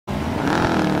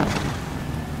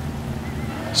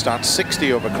Start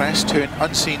 60 over crest, turn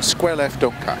unseen, square left,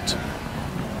 don't cut.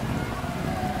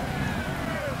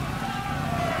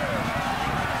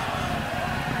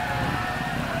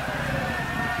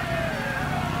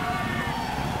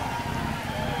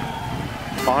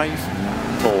 Five,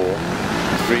 4,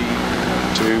 3,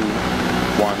 2,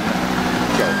 1,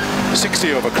 go.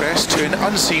 60 over crest, turn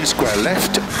unseen, square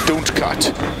left, don't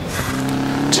cut.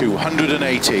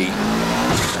 280.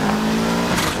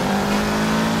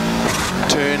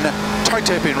 Turn tight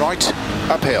hairpin right,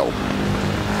 uphill.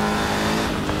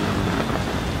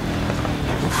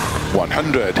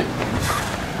 100.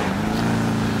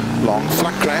 Long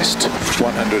flat crest,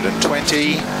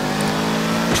 120.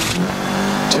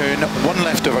 Turn one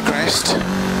left over crest.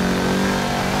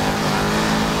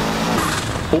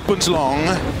 Opens long,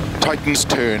 tightens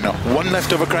turn one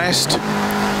left over crest.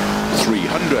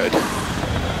 300.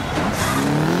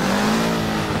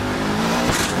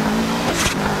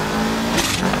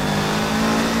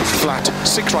 Flat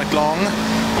 6 right long,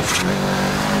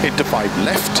 into 5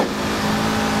 left,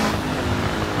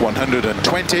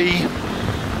 120,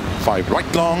 5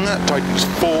 right long, tightens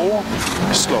 4,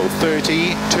 slow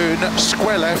 30, turn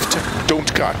square left,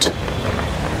 don't cut.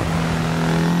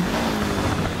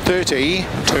 30,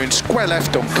 turn square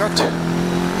left, don't cut.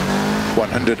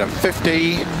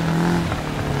 150,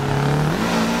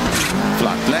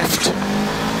 flat left,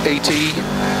 80,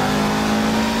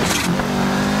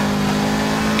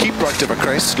 keep right over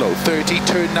crest, slow 30,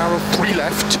 turn narrow 3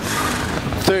 left,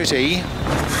 30,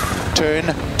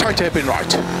 turn tight hairpin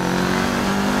right.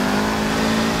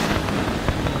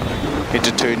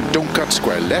 Into turn, don't cut,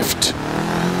 square left,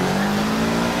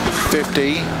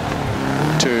 50,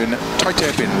 turn tight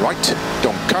hairpin right,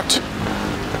 don't cut,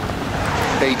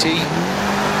 80,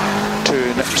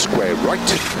 turn square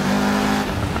right,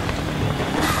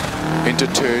 into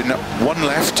turn 1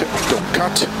 left, don't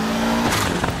cut,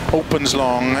 opens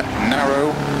long,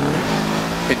 narrow,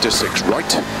 into 6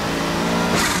 right,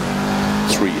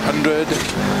 300,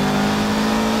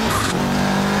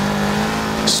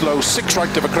 slow 6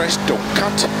 right over crest, don't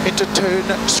cut, into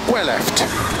turn, square left,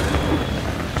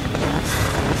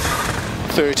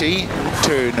 30,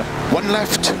 turn 1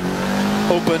 left,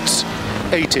 opens,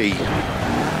 80,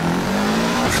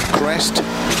 crest,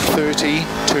 30,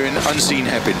 turn unseen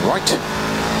hairpin right,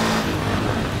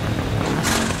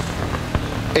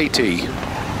 80,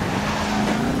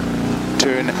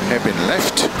 turn hairpin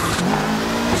left,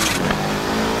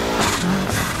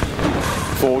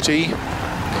 40,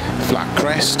 flat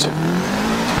crest,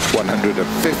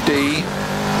 150,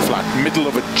 flat middle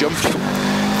of a jump,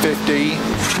 50,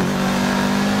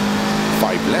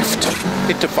 5 left,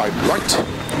 into 5 right,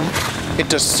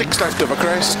 into 6 left of a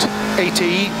crest,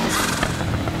 80,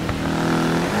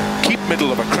 keep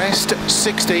middle of a crest,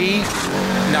 60,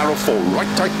 narrow 4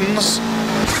 right tightens,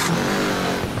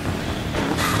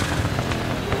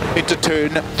 into turn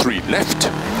 3 left,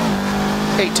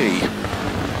 80,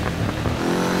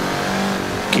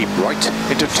 keep right,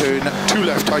 into turn 2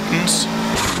 left tightens,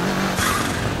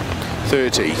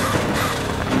 30,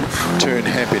 turn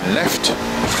hairpin left,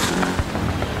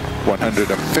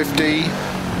 150,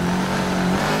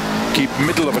 keep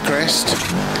middle of a crest,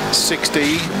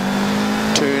 60,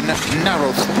 turn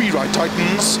narrow 3 right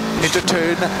tightens, into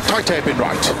turn tight hairpin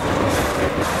right,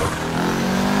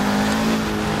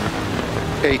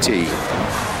 80,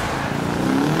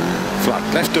 flat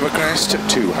left of a crest,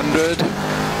 200,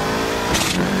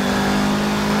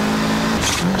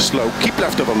 slow keep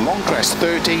left of a long crest,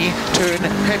 30, turn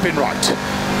hairpin right,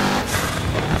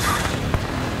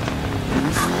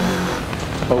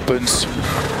 opens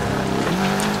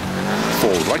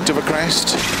 4 right of a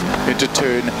crest, into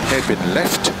turn hairpin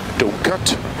left, don't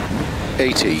cut,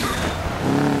 80,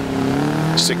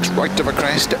 6 right of a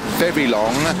crest, very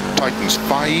long, tightens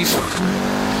 5,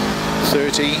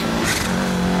 30,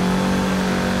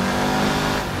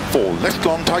 4 left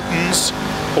long tightens,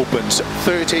 opens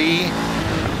 30,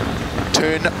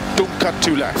 turn, don't cut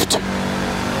 2 left,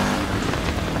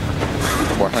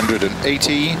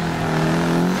 180,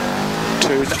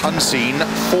 turn unseen,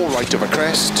 4 right of a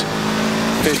crest,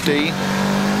 50,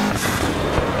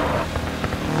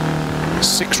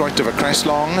 6 right of a crest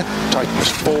long, tightens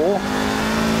 4,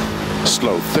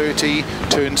 slow 30,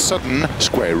 turn sudden,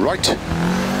 square right,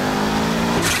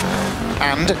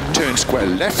 and turn square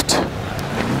left,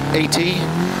 80,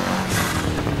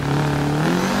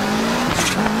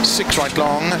 6 right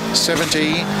long,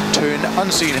 70, turn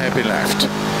unseen hairpin left,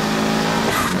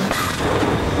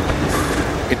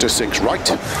 into 6 right,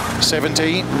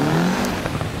 70,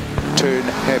 turn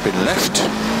hairpin left,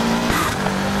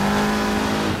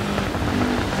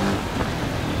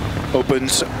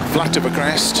 opens flat of a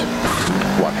crest,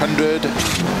 100,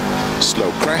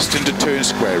 slow crest into turn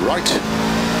square right,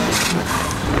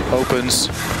 opens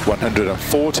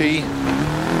 140,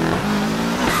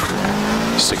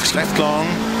 6 left long,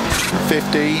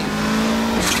 50,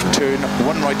 turn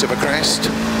 1 right of a crest,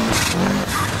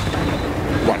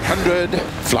 100,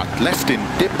 flat left in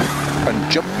dip,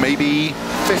 and jump maybe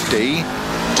 50,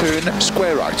 turn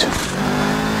square right.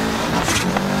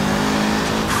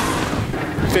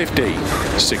 50,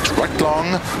 6 right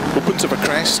long, opens of a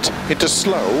crest, into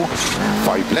slow,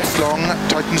 5 left long,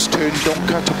 tightens turn, don't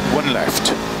cut, 1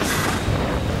 left.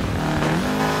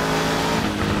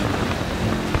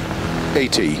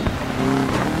 80,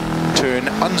 turn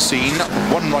unseen,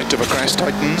 1 right of a crest,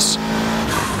 tightens,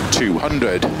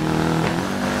 200.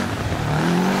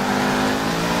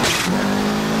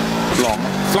 Long,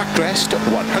 flat crest,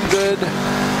 100.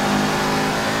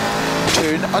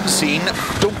 Turn unseen,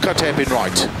 don't cut hairpin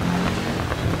right.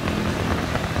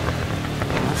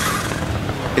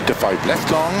 Into 5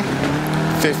 left long,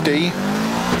 50.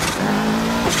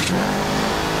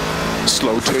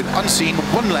 Slow turn unseen,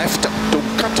 1 left,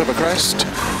 don't cut of a crest.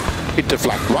 Into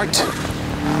flat right.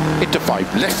 Into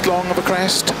 5 left long of a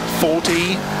crest,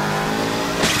 40.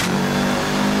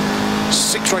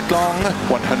 6 right long,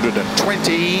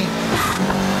 120.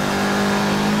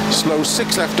 Slow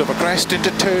 6 left of a crest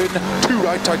into turn, 2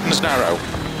 right tightens narrow.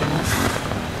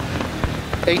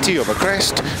 80 of a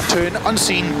crest, turn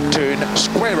unseen, turn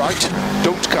square right,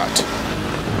 don't cut.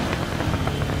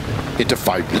 Into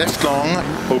 5 left long,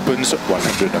 opens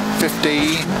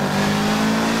 150.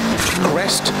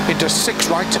 Crest into 6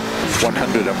 right,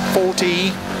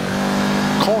 140.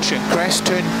 Caution crest,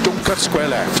 turn, don't cut square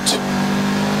left.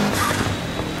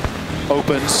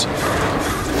 Opens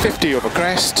 50 over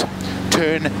crest,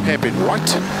 turn hairpin right,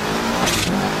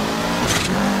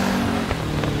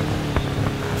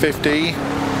 50,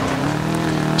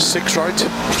 6 right,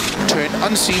 turn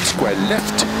unseen square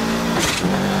left,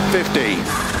 50,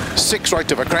 6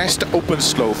 right of a crest, open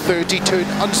slow 30, turn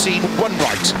unseen 1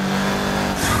 right,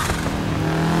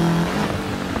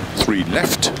 3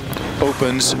 left,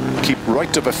 opens, keep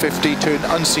right of a 50, turn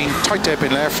unseen, tight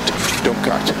hairpin left, don't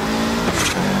cut.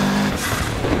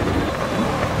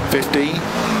 50,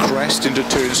 crest into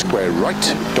turn square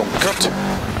right, don't cut.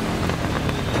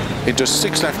 Into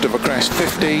 6 left of a crest,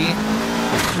 50,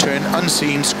 turn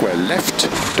unseen square left,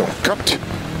 don't cut.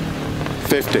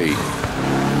 50.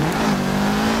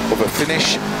 Over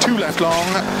finish, 2 left long,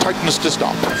 tightens to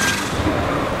stop.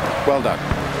 Well done.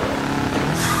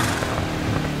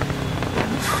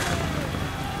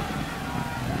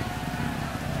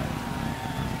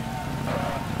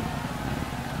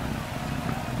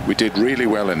 We did really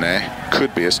well in there.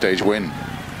 Could be a stage win.